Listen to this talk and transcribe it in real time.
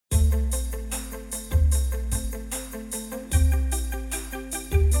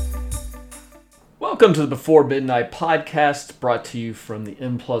Welcome to the Before Midnight podcast, brought to you from the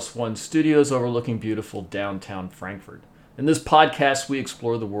N+1 studios overlooking beautiful downtown Frankfurt. In this podcast, we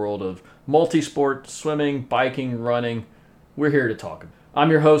explore the world of multisport, swimming, biking, running. We're here to talk.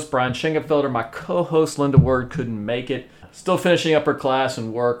 I'm your host, Brian Schengenfelder. My co-host, Linda Word, couldn't make it. Still finishing up her class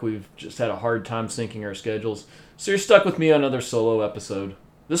and work. We've just had a hard time syncing our schedules. So you're stuck with me on another solo episode.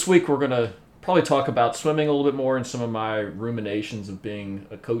 This week, we're going to probably talk about swimming a little bit more and some of my ruminations of being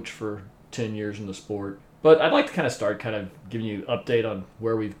a coach for 10 years in the sport. But I'd like to start giving you an update on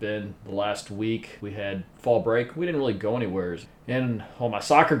where we've been the last week. We had fall break. We didn't really go anywhere. And my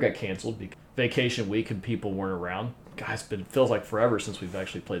soccer got canceled because vacation week and people weren't around. Guys, it feels like forever since we've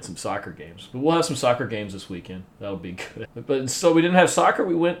actually played some soccer games. But we'll have some soccer games this weekend. That'll be good. But so we didn't have soccer.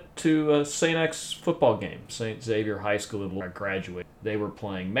 We went to St. X football game. St. Xavier High School in graduate. They were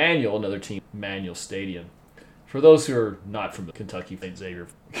playing Manual, another team, Manual Stadium. For those who are not from Kentucky, St. Xavier,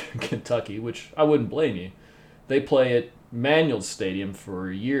 Kentucky, which I wouldn't blame you, they play at Manual Stadium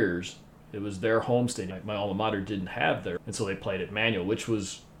for years. It was their home stadium. My alma mater didn't have there, and so they played at Manual, which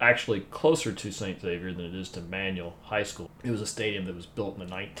was actually closer to St. Xavier than it is to Manual High School. It was a stadium that was built in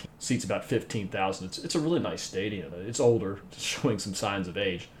the 19th. Seats about 15,000. It's a really nice stadium. It's older, just showing some signs of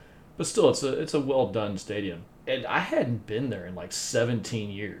age, but still, it's a well-done stadium. And I hadn't been there in like 17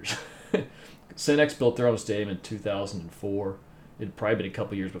 years. St. X built their own stadium in 2004. It had probably been a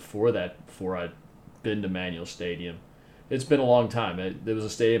couple years before that, before I'd been to Manual Stadium. It's been a long time. It was a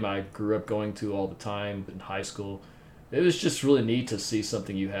stadium I grew up going to all the time in high school. It was just really neat to see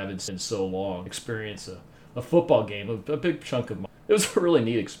something you haven't seen in so long. Experience a football game, a big chunk of money. It was a really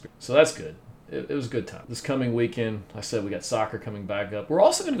neat experience. So that's good. It was a good time. This coming weekend, I said we got soccer coming back up. We're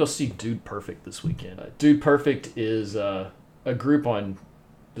also going to go see Dude Perfect this weekend. Dude Perfect is a group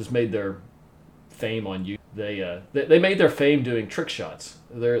just made their fame on YouTube. They made their fame doing trick shots.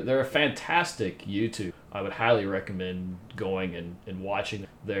 They're a fantastic YouTube. I would highly recommend going and watching.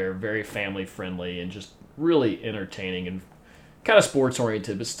 They're very family friendly and just really entertaining and kind of sports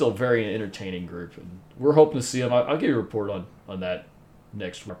oriented, but still very entertaining group. And we're hoping to see them. I'll give you a report on that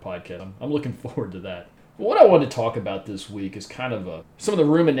next podcast. I'm looking forward to that. But what I want to talk about this week is kind of some of the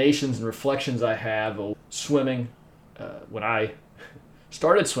ruminations and reflections I have of swimming. When I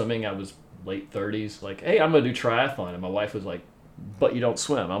started swimming, I was late 30s, like, hey, I'm going to do triathlon. And my wife was like, but you don't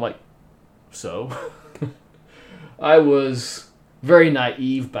swim. I'm like, so? I was very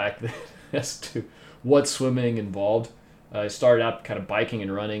naive back then as to what swimming involved. I started out kind of biking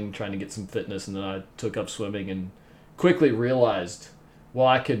and running, trying to get some fitness, and then I took up swimming and quickly realized, while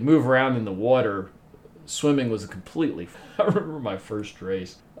I could move around in the water, swimming was completely... I remember my first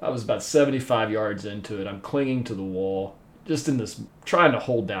race. I was about 75 yards into it. I'm clinging to the wall, just in this, trying to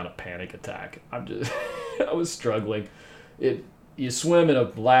hold down a panic attack. I was struggling. You swim in a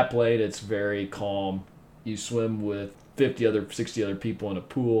lap lane, it's very calm. You swim with 60 other people in a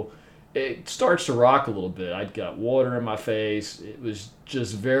pool. It starts to rock a little bit. I'd got water in my face. It was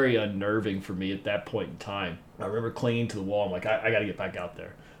just very unnerving for me at that point in time. I remember clinging to the wall. I'm like, I got to get back out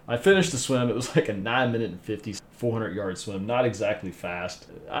there. I finished the swim. It was like a 9-minute and 50, 400-yard swim. Not exactly fast.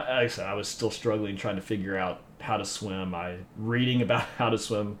 I was still struggling, trying to figure out how to swim. Reading about how to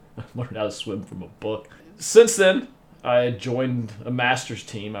swim. I learned how to swim from a book. Since then, I had joined a master's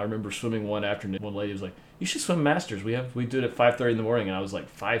team. I remember swimming one afternoon. One lady was like, you should swim masters. We do it at 5:30 in the morning. And I was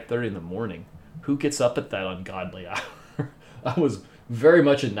like, 5:30 in the morning? Who gets up at that ungodly hour? I was very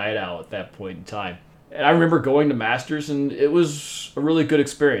much a night owl at that point in time. And I remember going to masters, and it was a really good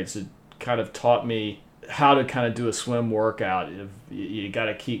experience. It kind of taught me how to kind of do a swim workout. You got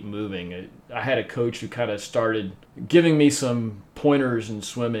to keep moving. I had a coach who kind of started giving me some pointers in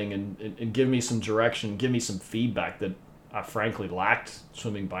swimming and give me some direction, give me some feedback that I frankly lacked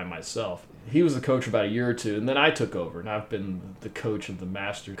swimming by myself. He was the coach for about a year or two, and then I took over, and I've been the coach of the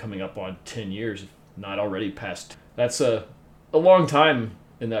master coming up on 10 years, if not already past. That's a long time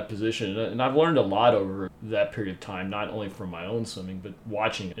in that position, and I've learned a lot over that period of time, not only from my own swimming, but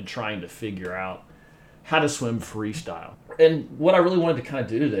watching and trying to figure out how to swim freestyle. And what I really wanted to kind of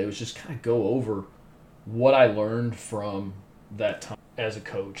do today was just kind of go over what I learned from that time as a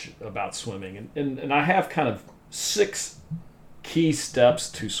coach about swimming. And I have kind of 6 key steps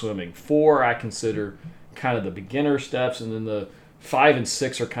to swimming. 4 I consider kind of the beginner steps, and then the 5 and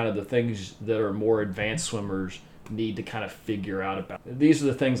 6 are kind of the things that are more advanced swimmers need to kind of figure out about. These are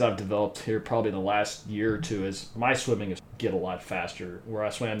the things I've developed here probably in the last year or two as my swimming is get a lot faster. Where I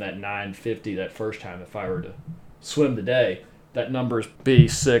swam that 950 that first time, if I were to swim today, that number is be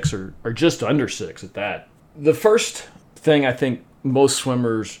 6 or just under 6 at that. The first thing I think most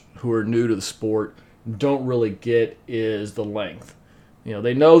swimmers who are new to the sport don't really get is the length.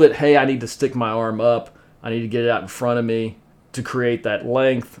 They know that, hey, I need to stick my arm up. I need to get it out in front of me to create that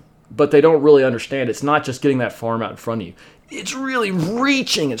length. But they don't really understand. It's not just getting that arm out in front of you. It's really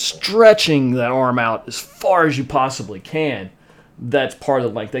reaching and stretching that arm out as far as you possibly can. That's part of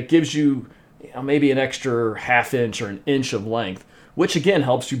the length. That gives you, maybe an extra half inch or an inch of length, which again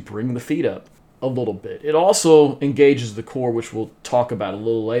helps you bring the feet up a little bit. It also engages the core, which we'll talk about a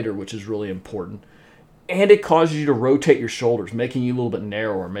little later, which is really important. And it causes you to rotate your shoulders, making you a little bit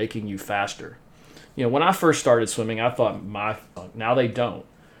narrower, making you faster. When I first started swimming, I thought, now they don't.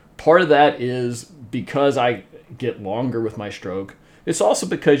 Part of that is because I get longer with my stroke. It's also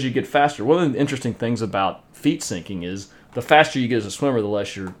because you get faster. One of the interesting things about feet sinking is the faster you get as a swimmer, the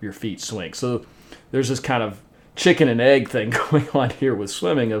less your feet swing. So there's this kind of chicken and egg thing going on here with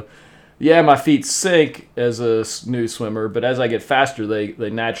swimming of, my feet sink as a new swimmer, but as I get faster, they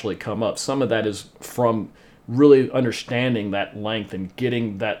naturally come up. Some of that is from really understanding that length and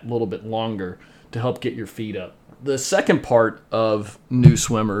getting that little bit longer to help get your feet up. The second part of new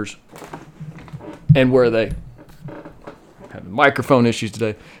swimmers, and where they have microphone issues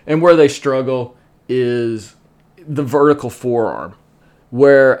today, and where they struggle is the vertical forearm,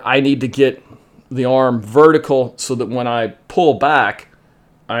 where I need to get the arm vertical so that when I pull back,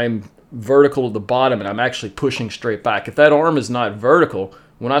 I'm vertical to the bottom and I'm actually pushing straight back. If that arm is not vertical,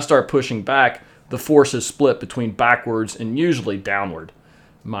 when I start pushing back, the force is split between backwards and usually downward.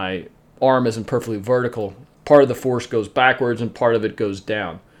 My arm isn't perfectly vertical. Part of the force goes backwards and part of it goes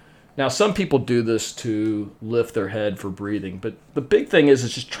down. Now, some people do this to lift their head for breathing, but the big thing is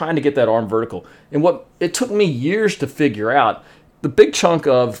just trying to get that arm vertical. And what it took me years to figure out, the big chunk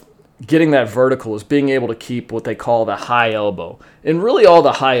of getting that vertical is being able to keep what they call the high elbow. And really all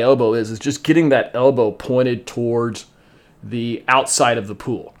the high elbow is just getting that elbow pointed towards the outside of the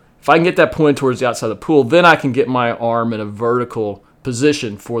pool. If I can get that pointed towards the outside of the pool, then I can get my arm in a vertical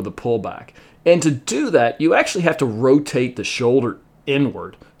position for the pullback. And to do that, you actually have to rotate the shoulder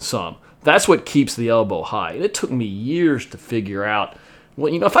inward some. That's what keeps the elbow high. And it took me years to figure out,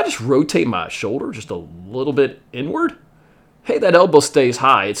 if I just rotate my shoulder just a little bit inward, hey, that elbow stays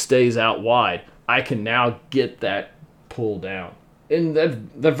high. It stays out wide. I can now get that pull down. And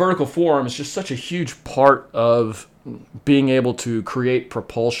that vertical forearm is just such a huge part of being able to create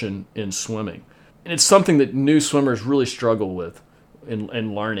propulsion in swimming. And it's something that new swimmers really struggle with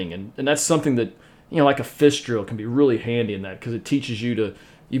in learning. And that's something that, like a fist drill can be really handy in that, because it teaches you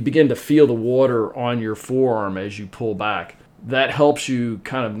begin to feel the water on your forearm as you pull back. That helps you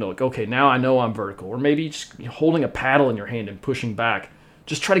kind of know, okay, now I know I'm vertical. Or maybe just holding a paddle in your hand and pushing back.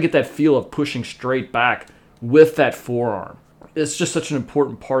 Just try to get that feel of pushing straight back with that forearm. It's just such an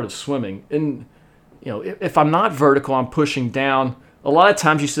important part of swimming. And, if I'm not vertical, I'm pushing down. A lot of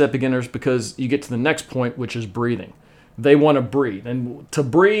times you see that beginners because you get to the next point, which is breathing. They want to breathe. And to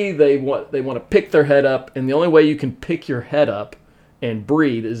breathe, they want to pick their head up. And the only way you can pick your head up and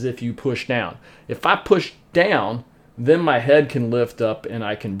breathe is if you push down. If I push down, then my head can lift up and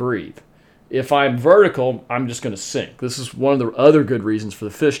I can breathe. If I'm vertical, I'm just going to sink. This is one of the other good reasons for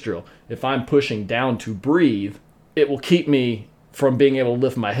the fist drill. If I'm pushing down to breathe, it will keep me from being able to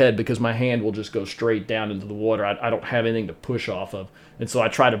lift my head because my hand will just go straight down into the water. I don't have anything to push off of. And so I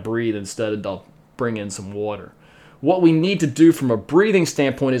try to breathe instead, and I'll bring in some water. What we need to do from a breathing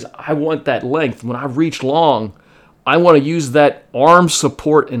standpoint is I want that length. When I reach long, I want to use that arm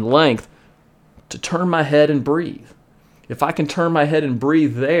support and length to turn my head and breathe. If I can turn my head and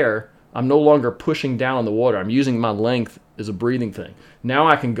breathe there, I'm no longer pushing down in the water. I'm using my length as a breathing thing. Now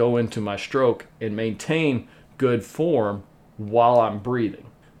I can go into my stroke and maintain good form while I'm breathing.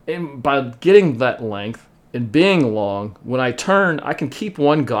 And by getting that length and being long, when I turn, I can keep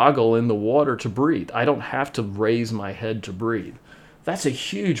one goggle in the water to breathe. I don't have to raise my head to breathe. That's a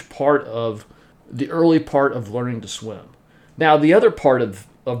huge part of the early part of learning to swim. Now, the other part of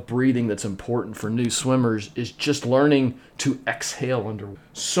breathing that's important for new swimmers is just learning to exhale under.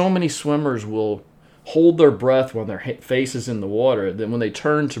 So many swimmers will hold their breath when their face is in the water. Then when they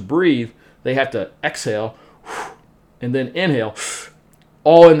turn to breathe, they have to exhale and then inhale,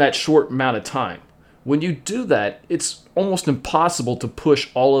 all in that short amount of time. When you do that, it's almost impossible to push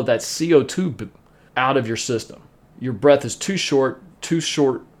all of that CO2 out of your system. Your breath is too short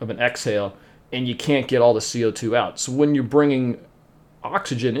of an exhale, and you can't get all the CO2 out. So when you're bringing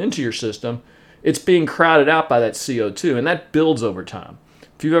oxygen into your system, it's being crowded out by that CO2, and that builds over time.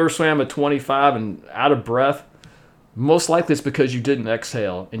 If you've ever swam at 25 and out of breath, most likely it's because you didn't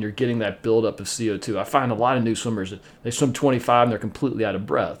exhale and you're getting that buildup of CO2. I find a lot of new swimmers that they swim 25 and they're completely out of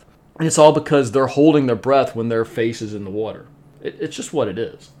breath. And it's all because they're holding their breath when their face is in the water. It's just what it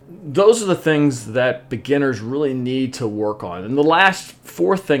is. Those are the things that beginners really need to work on. And the last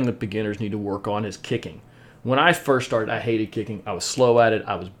fourth thing that beginners need to work on is kicking. When I first started, I hated kicking. I was slow at it.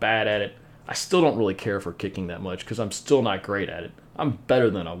 I was bad at it. I still don't really care for kicking that much because I'm still not great at it. I'm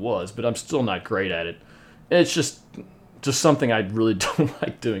better than I was, but I'm still not great at it. And it's just something I really don't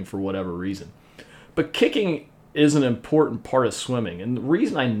like doing for whatever reason. But kicking is an important part of swimming. And the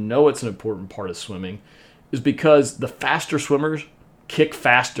reason I know it's an important part of swimming is because the faster swimmers kick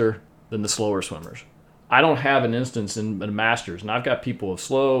faster than the slower swimmers. I don't have an instance in Masters, and I've got people of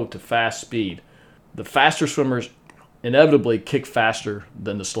slow to fast speed. The faster swimmers inevitably kick faster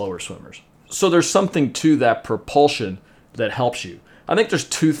than the slower swimmers. So there's something to that propulsion that helps you. I think there's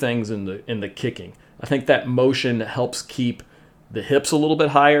two things in the kicking. I think that motion helps keep the hips a little bit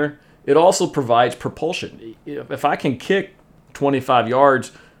higher. It also provides propulsion. If I can kick 25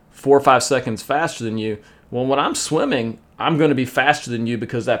 yards 4 or 5 seconds faster than you, well, when I'm swimming, I'm going to be faster than you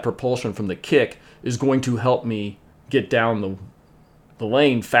because that propulsion from the kick is going to help me get down the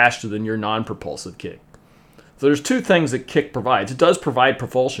lane faster than your non-propulsive kick. So there's two things that kick provides. It does provide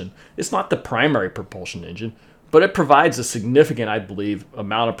propulsion. It's not the primary propulsion engine, but it provides a significant, I believe,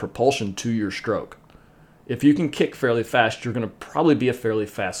 amount of propulsion to your stroke. If you can kick fairly fast, you're going to probably be a fairly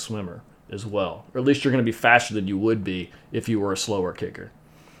fast swimmer as well. Or at least you're going to be faster than you would be if you were a slower kicker.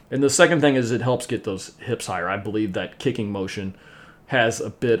 And the second thing is it helps get those hips higher. I believe that kicking motion has a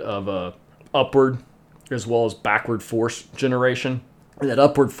bit of a upward as well as backward force generation. And that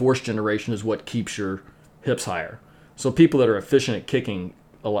upward force generation is what keeps your hips higher. So people that are efficient at kicking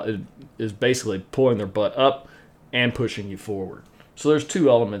a lot is basically pulling their butt up and pushing you forward. So there's two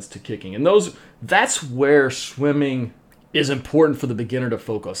elements to kicking. And that's where swimming is important for the beginner to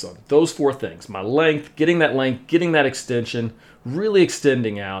focus on. Those four things: my length, getting that extension, really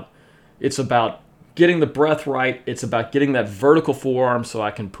extending out. It's about getting the breath right. It's about getting that vertical forearm so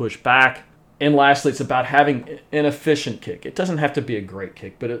I can push back. And lastly, it's about having an efficient kick. It doesn't have to be a great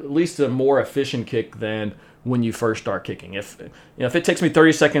kick, but at least a more efficient kick than when you first start kicking. If it takes me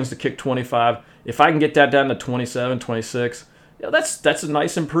 30 seconds to kick 25, if I can get that down to 27, 26, that's a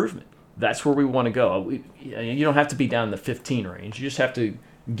nice improvement. That's where we want to go. You don't have to be down in the 15 range. You just have to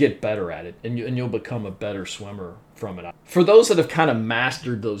get better at it, and you'll become a better swimmer from it. For those that have kind of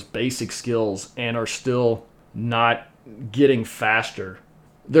mastered those basic skills and are still not getting faster,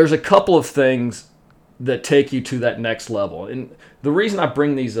 there's a couple of things that take you to that next level. And the reason I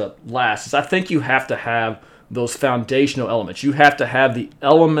bring these up last is I think you have to have those foundational elements. You have to have the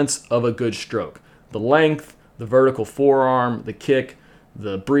elements of a good stroke: the length, the vertical forearm, the kick,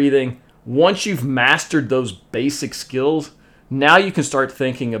 the breathing. Once you've mastered those basic skills, now you can start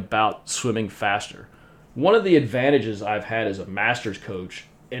thinking about swimming faster. One of the advantages I've had as a master's coach,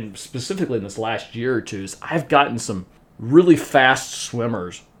 and specifically in this last year or two, is I've gotten some really fast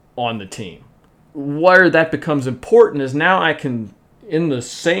swimmers on the team. Where that becomes important is now I can, in the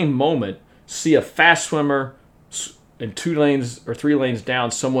same moment, see a fast swimmer in 2 lanes or 3 lanes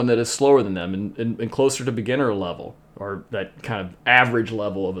down, someone that is slower than them and closer to beginner level, or that kind of average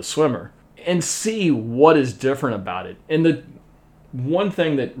level of a swimmer, and see what is different about it. And the one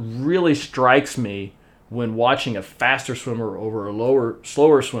thing that really strikes me when watching a faster swimmer over a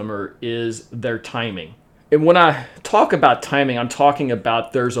slower swimmer is their timing. And when I talk about timing, I'm talking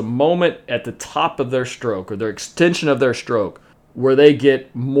about there's a moment at the top of their stroke or their extension of their stroke where they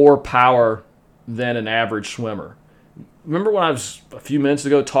get more power than an average swimmer. Remember when I was a few minutes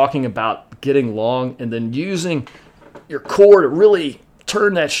ago talking about getting long and then using your core to really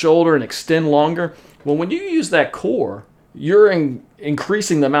turn that shoulder and extend longer? Well, when you use that core, you're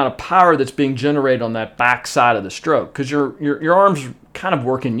increasing the amount of power that's being generated on that back side of the stroke because your arms kind of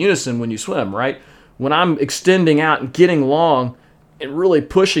work in unison when you swim, right? When I'm extending out and getting long and really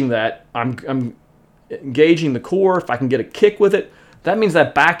pushing that, I'm engaging the core. If I can get a kick with it, that means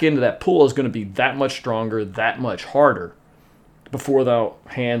that back end of that pull is going to be that much stronger, that much harder before the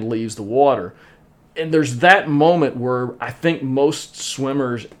hand leaves the water. And there's that moment where I think most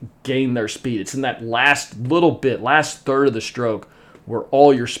swimmers gain their speed. It's in that last little bit, last third of the stroke where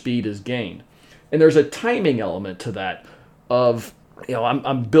all your speed is gained. And there's a timing element to that of,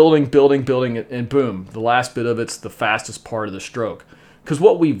 I'm building, and boom, the last bit of it's the fastest part of the stroke. Because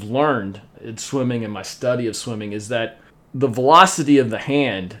what we've learned in swimming and my study of swimming is that the velocity of the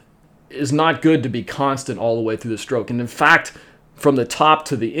hand is not good to be constant all the way through the stroke. And in fact, from the top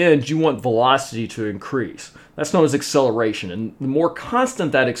to the end, you want velocity to increase. That's known as acceleration. And the more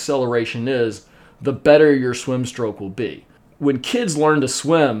constant that acceleration is, the better your swim stroke will be. When kids learn to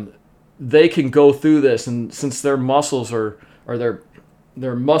swim, they can go through this, and since their muscles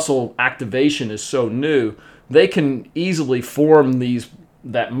their muscle activation is so new, they can easily form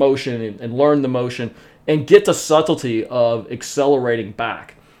that motion and learn the motion and get the subtlety of accelerating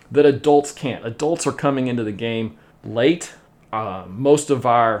back that adults can't. Adults are coming into the game late. Most of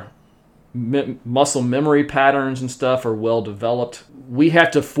our muscle memory patterns and stuff are well developed. We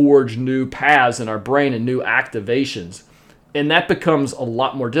have to forge new paths in our brain and new activations. And that becomes a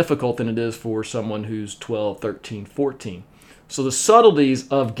lot more difficult than it is for someone who's 12, 13, 14. So the subtleties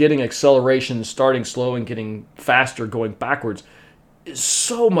of getting acceleration, starting slow and getting faster, going backwards, is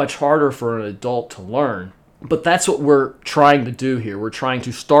so much harder for an adult to learn. But that's what we're trying to do here. We're trying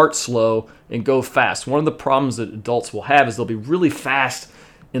to start slow and go fast. One of the problems that adults will have is they'll be really fast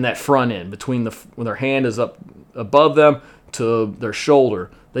in that front end, when their hand is up above them to their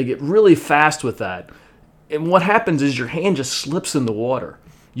shoulder. They get really fast with that. And what happens is your hand just slips in the water.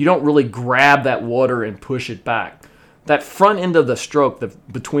 You don't really grab that water and push it back. That front end of the stroke,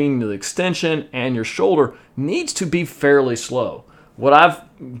 between the extension and your shoulder, needs to be fairly slow. What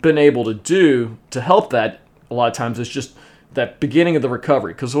I've been able to do to help that a lot of times is just that beginning of the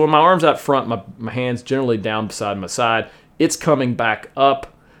recovery. Because when my arm's out front, my hand's generally down beside my side. It's coming back up.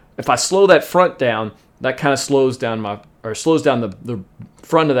 If I slow that front down, that kind of slows down the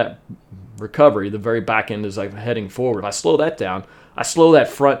front of that recovery. The very back end is like heading forward. If I slow that down, I slow that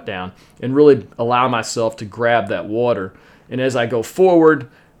front down and really allow myself to grab that water. And as I go forward,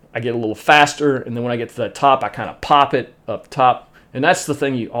 I get a little faster. And then when I get to the top, I kind of pop it up top. And that's the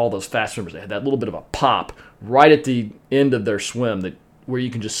thing, all those fast swimmers, they have that little bit of a pop right at the end of their swim where you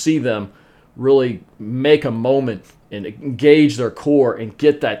can just see them really make a moment and engage their core and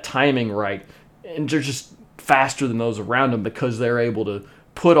get that timing right. And they're just faster than those around them because they're able to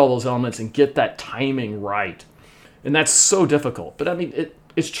put all those elements and get that timing right. And that's so difficult. But I mean,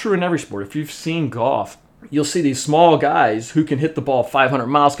 it's true in every sport. If you've seen golf, you'll see these small guys who can hit the ball 500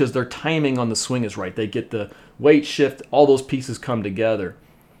 miles because their timing on the swing is right. They get the weight shift, all those pieces come together,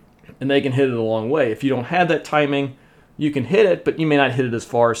 and they can hit it a long way. If you don't have that timing, you can hit it, but you may not hit it as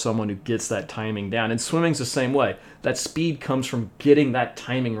far as someone who gets that timing down. And swimming's the same way. That speed comes from getting that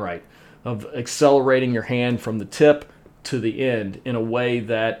timing right, of accelerating your hand from the tip to the end in a way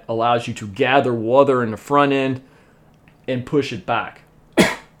that allows you to gather water in the front end and push it back.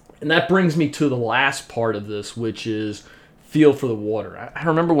 And that brings me to the last part of this, which is feel for the water. I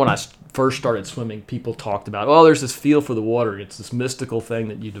remember when I first started swimming, people talked about, oh, there's this feel for the water. It's this mystical thing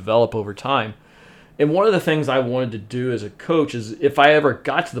that you develop over time. And one of the things I wanted to do as a coach is if I ever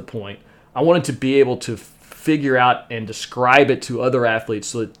got to the point, I wanted to be able to figure out and describe it to other athletes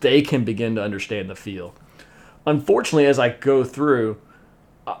so that they can begin to understand the feel. Unfortunately, as I go through,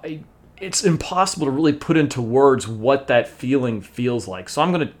 it's impossible to really put into words what that feeling feels like. So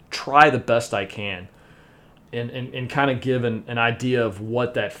I'm going to try the best I can and kind of give an idea of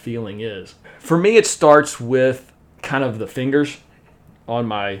what that feeling is. For me, it starts with kind of the fingers on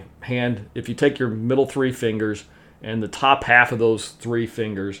my hand. If you take your middle three fingers and the top half of those three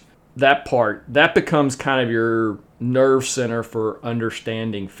fingers, that becomes kind of your nerve center for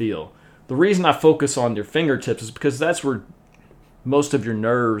understanding feel. The reason I focus on your fingertips is because that's where most of your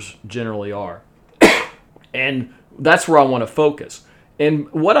nerves generally are. And that's where I want to focus.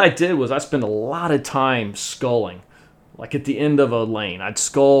 And what I did was I spent a lot of time sculling. Like at the end of a lane, I'd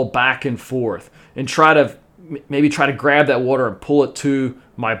scull back and forth and try to grab that water and pull it to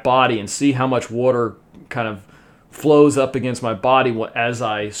my body and see how much water kind of flows up against my body as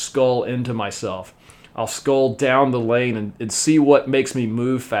I scull into myself. I'll scull down the lane and see what makes me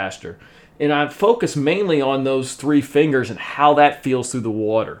move faster. And I focus mainly on those three fingers and how that feels through the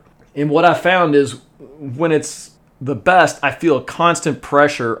water. And what I found is when it's the best, I feel a constant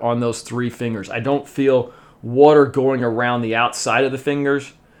pressure on those three fingers. I don't feel water going around the outside of the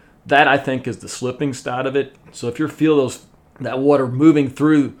fingers. That, I think, is the slipping side of it. So if you feel that water moving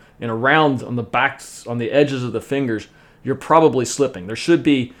through and around on the backs, on the edges of the fingers, you're probably slipping. There should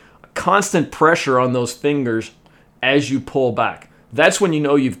be a constant pressure on those fingers as you pull back. That's when you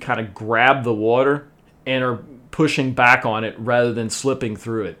know you've kind of grabbed the water and are pushing back on it rather than slipping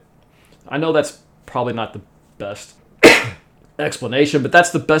through it. I know that's probably not the best explanation, but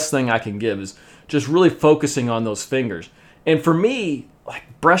that's the best thing I can give is just really focusing on those fingers. And for me, like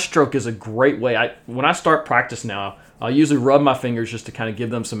breaststroke is a great way. When I start practice now, I'll usually rub my fingers just to kind of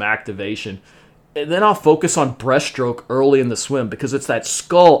give them some activation. And then I'll focus on breaststroke early in the swim because it's that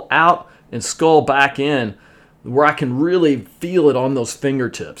skull out and skull back in where I can really feel it on those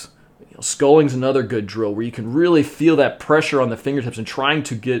fingertips. Sculling's another good drill where you can really feel that pressure on the fingertips and trying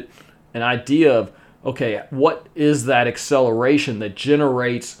to get an idea of, okay, what is that acceleration that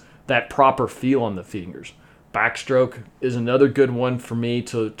generates that proper feel on the fingers? Backstroke is another good one for me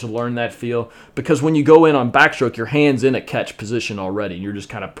to learn that feel, because when you go in on backstroke, your hand's in a catch position already, and you're just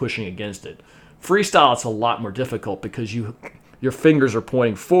kind of pushing against it. Freestyle, it's a lot more difficult because your fingers are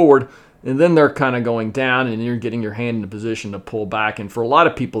pointing forward, and then they're kind of going down, and you're getting your hand in a position to pull back. And for a lot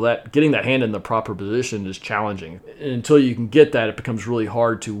of people, that getting that hand in the proper position is challenging. And until you can get that, it becomes really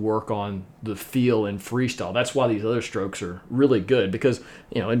hard to work on the feel in freestyle. That's why these other strokes are really good, because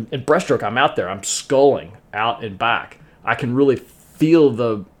in breaststroke, I'm out there, I'm sculling out and back. I can really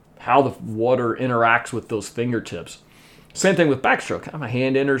feel how the water interacts with those fingertips. Same thing with backstroke. My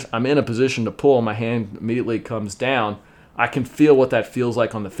hand enters, I'm in a position to pull, my hand immediately comes down. I can feel what that feels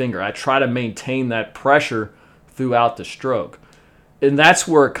like on the finger. I try to maintain that pressure throughout the stroke. And that's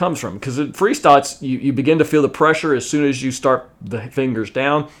where it comes from. Because in freestyle, you begin to feel the pressure as soon as you start the fingers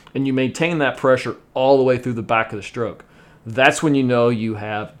down, and you maintain that pressure all the way through the back of the stroke. That's when you know you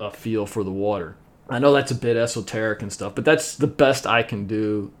have a feel for the water. I know that's a bit esoteric and stuff, but that's the best I can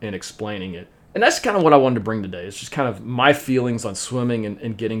do in explaining it. And that's kind of what I wanted to bring today. It's just kind of my feelings on swimming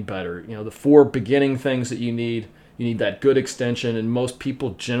and getting better. The 4 beginning things that you need. You need that good extension, and most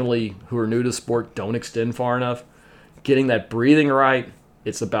people generally who are new to the sport don't extend far enough. Getting that breathing right.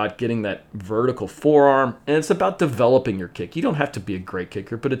 It's about getting that vertical forearm, and it's about developing your kick. You don't have to be a great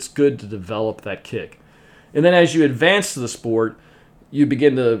kicker, but it's good to develop that kick. And then as you advance to the sport, you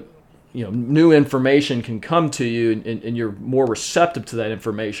begin to, new information can come to you, and you're more receptive to that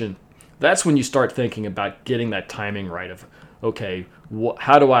information. That's when you start thinking about getting that timing right of, okay,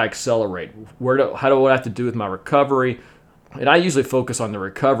 how do I accelerate? How do I have to do with my recovery? And I usually focus on the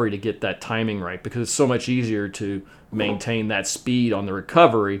recovery to get that timing right, because it's so much easier to maintain that speed on the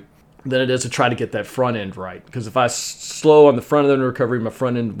recovery than it is to try to get that front end right. Because if I slow on the front end of the recovery, my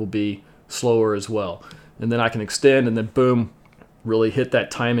front end will be slower as well. And then I can extend and then boom, really hit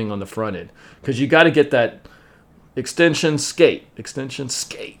that timing on the front end. Because you got to get that extension, skate,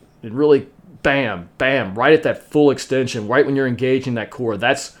 and really bam, bam, right at that full extension, right when you're engaging that core.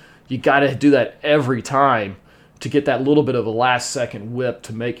 You got to do that every time to get that little bit of a last second whip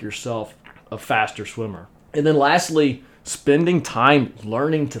to make yourself a faster swimmer. And then lastly, spending time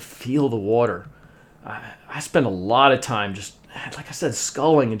learning to feel the water. I spend a lot of time just, like I said,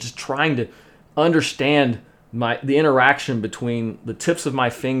 sculling and just trying to understand the interaction between the tips of my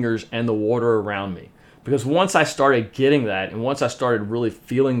fingers and the water around me. Because once I started getting that, and once I started really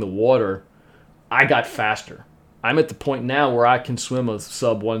feeling the water, I got faster. I'm at the point now where I can swim a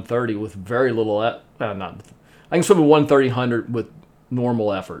sub 130 with very little, I can swim a 130 with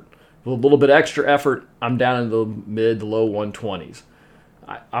normal effort. With a little bit extra effort, I'm down in the mid to low 120s.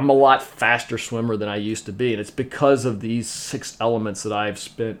 I'm a lot faster swimmer than I used to be, and it's because of these 6 elements that I've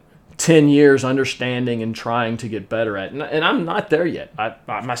spent 10 years understanding and trying to get better at. And I'm not there yet.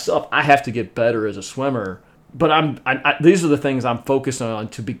 I have to get better as a swimmer. But these are the things I'm focused on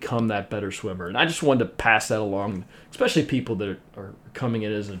to become that better swimmer. And I just wanted to pass that along, especially people that are coming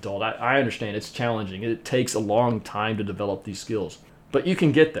in as an adult. I understand it's challenging. It takes a long time to develop these skills. But you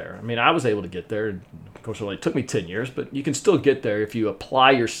can get there. I mean, I was able to get there. Of course, it only took me 10 years, but you can still get there if you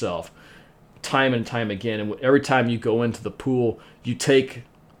apply yourself time and time again. And every time you go into the pool, you take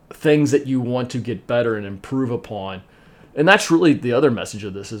things that you want to get better and improve upon. And that's really the other message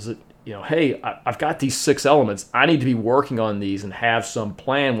of this is that, hey, I've got these 6 elements. I need to be working on these and have some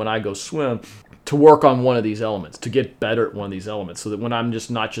plan when I go swim to work on one of these elements, to get better at one of these elements, so that when I'm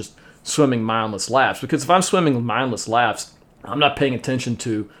not just swimming mindless laps. Because if I'm swimming mindless laps, I'm not paying attention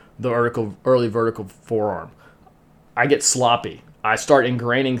to the early vertical forearm. I get sloppy. I start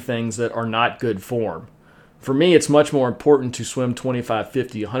ingraining things that are not good form. For me, it's much more important to swim 25,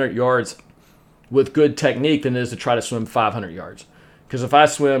 50, 100 yards with good technique than it is to try to swim 500 yards. Because if I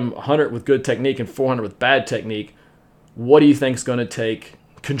swim 100 with good technique and 400 with bad technique, what do you think is going to take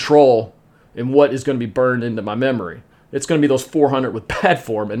control and what is going to be burned into my memory? It's going to be those 400 with bad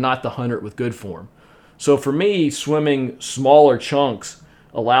form and not the 100 with good form. So for me, swimming smaller chunks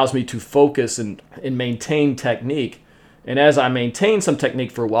allows me to focus and maintain technique. And as I maintain some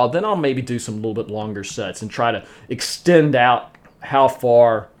technique for a while, then I'll maybe do some little bit longer sets and try to extend out how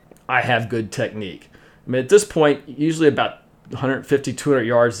far I have good technique. I mean, at this point, usually about 150, 200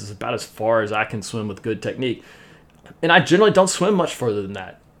 yards is about as far as I can swim with good technique. And I generally don't swim much further than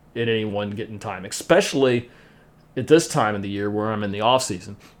that at any one given time, especially at this time of the year where I'm in the off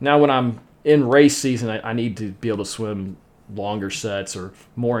season. Now, when I'm in race season, I need to be able to swim longer sets or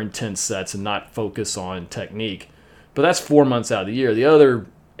more intense sets and not focus on technique. But that's 4 months out of the year. The other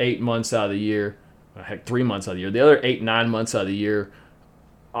 8 months out of the year, 3 months out of the year, the other 8, 9 months out of the year,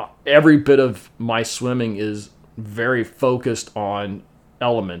 every bit of my swimming is very focused on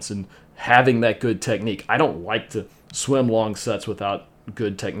elements and having that good technique. I don't like to swim long sets without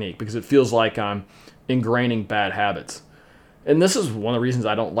good technique because it feels like I'm ingraining bad habits. And this is one of the reasons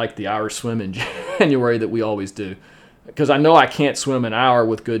I don't like the Irish swim in January that we always do, because I know I can't swim an hour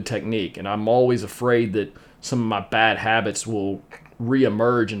with good technique, and I'm always afraid that some of my bad habits will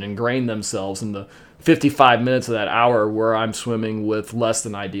reemerge and ingrain themselves in the 55 minutes of that hour where I'm swimming with less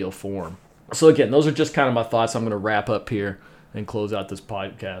than ideal form. So again, those are just kind of my thoughts. I'm going to wrap up here and close out this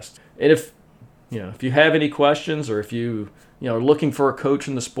podcast. And if you have any questions, or if you are looking for a coach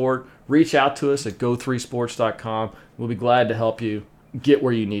in the sport, reach out to us at go3sports.com. We'll be glad to help you get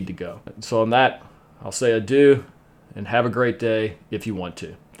where you need to go. So on that, I'll say adieu and have a great day if you want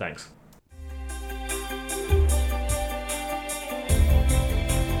to. Thanks.